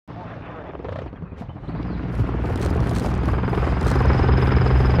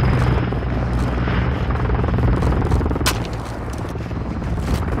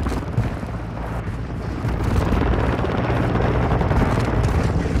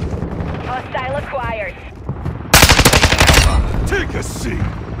to see.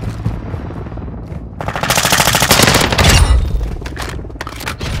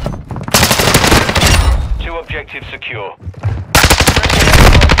 Two objectives secure.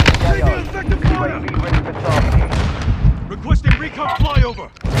 Taking effective fire! UAV ready for tasking. Requesting recon flyover!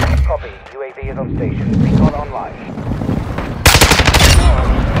 Copy. UAV is on station. Recon online.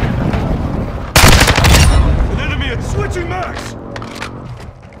 An enemy at switching max!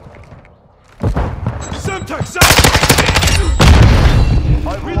 Semtex out!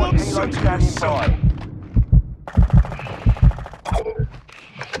 Overwatch helo standing by.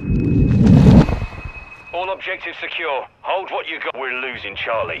 All objectives secure. Hold what you got. We're losing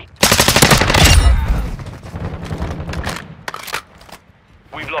Charlie.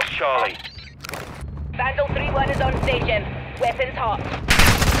 We've lost Charlie. Vandal 3-1 is on station. Weapons hot.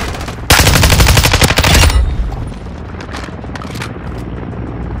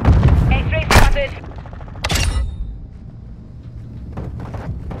 X-ray spotted.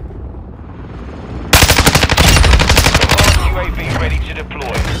 UAV ready to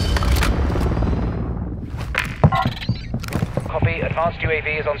deploy. Copy. Advanced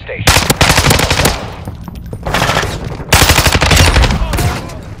UAV is on station.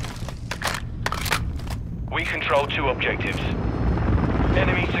 We control two objectives.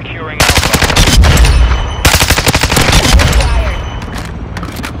 Enemy securing Alpha.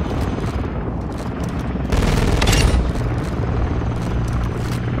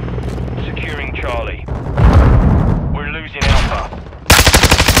 Securing Charlie. We're losing Alpha.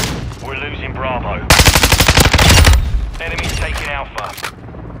 We're losing Bravo. Enemy's taking Alpha.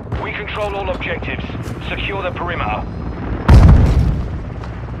 We control all objectives. Secure the perimeter.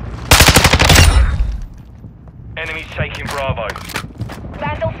 Enemy's taking Bravo.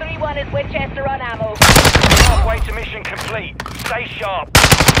 Vandal 3-1 is Winchester on ammo. Halfway to mission complete. Stay sharp.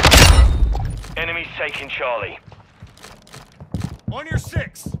 Enemy's taking Charlie. On your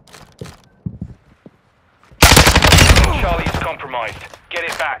six! Charlie is compromised. Get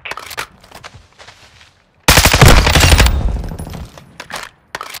it back.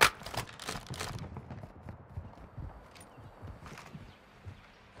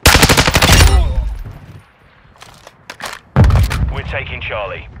 We're taking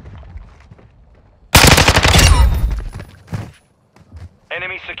Charlie.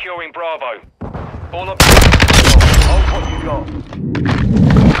 Enemy securing Bravo. All objectives secure. Hold what you got.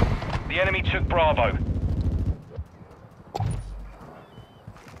 The enemy took Bravo.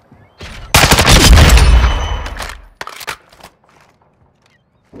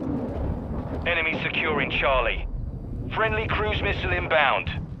 Enemy securing Charlie. Friendly cruise missile inbound.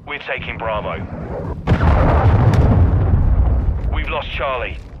 We're taking Bravo. We've lost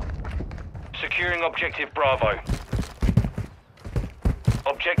Charlie. Securing objective Bravo.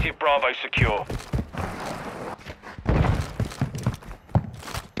 Objective Bravo secure.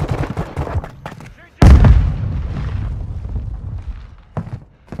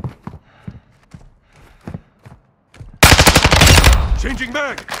 Changing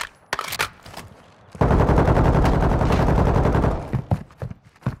mag!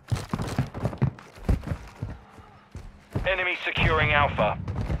 Enemy securing Alpha.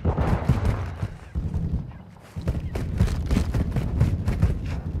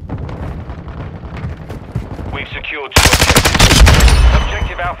 We've secured two objectives.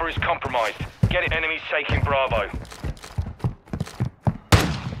 Objective Alpha is compromised. Get it. Enemy's taking Bravo.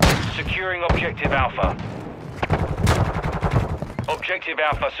 Securing Objective Alpha. Objective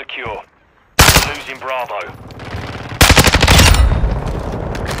Alpha secure. We're losing Bravo.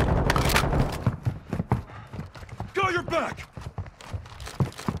 Got your back!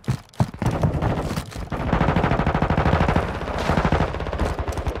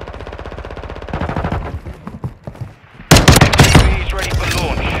 MGB is ready for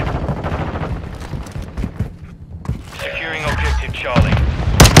launch. Securing objective Charlie.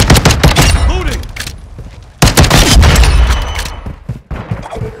 Loading!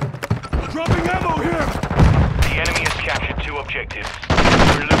 Dropping ammo here! The enemy has captured two objectives.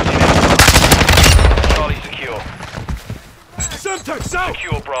 We're losing Alpha. Charlie secure. Semtex out!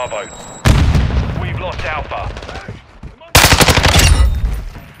 Secure Bravo. We've lost Alpha.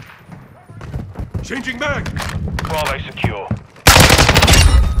 Changing mag! Bravo secure.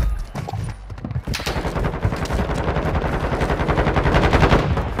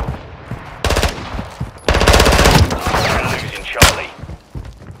 We're losing Charlie.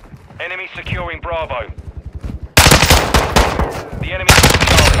 Enemy securing Bravo. The enemy took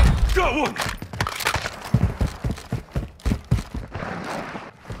Charlie. Got one!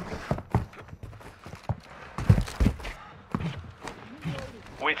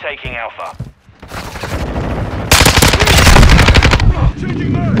 We're taking Alpha.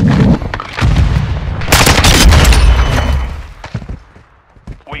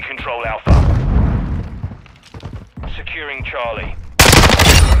 Charlie.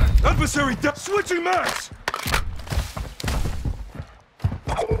 Adversary dead. Switching mags!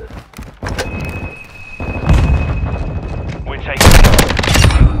 We're taking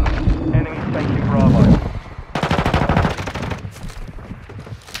Enemies taking Bravo.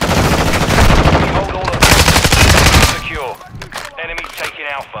 We hold all objectives secure. Enemies taking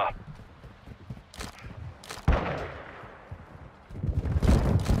Alpha.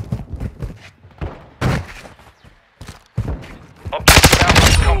 Objective Alpha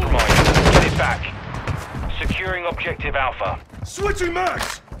is compromised. Get it back. Securing Objective Alpha. Switching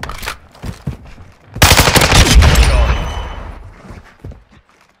mags!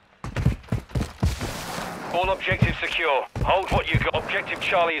 All objectives secure. Hold what you got. Objective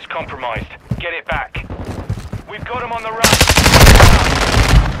Charlie is compromised. Get it back. We've got him on the run.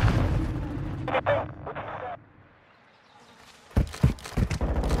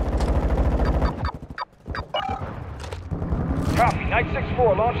 Copy.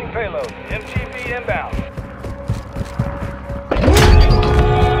 964 launching payload. MGB inbound.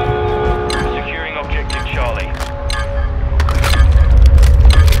 Securing Objective Charlie.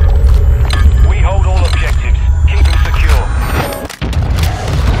 We hold all objectives. Keep them secure.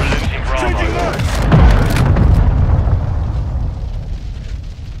 We're losing Changing Bravo. mags!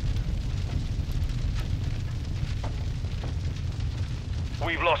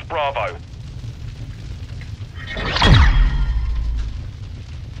 We've lost Bravo.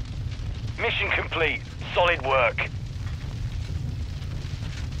 Mission complete. Solid work.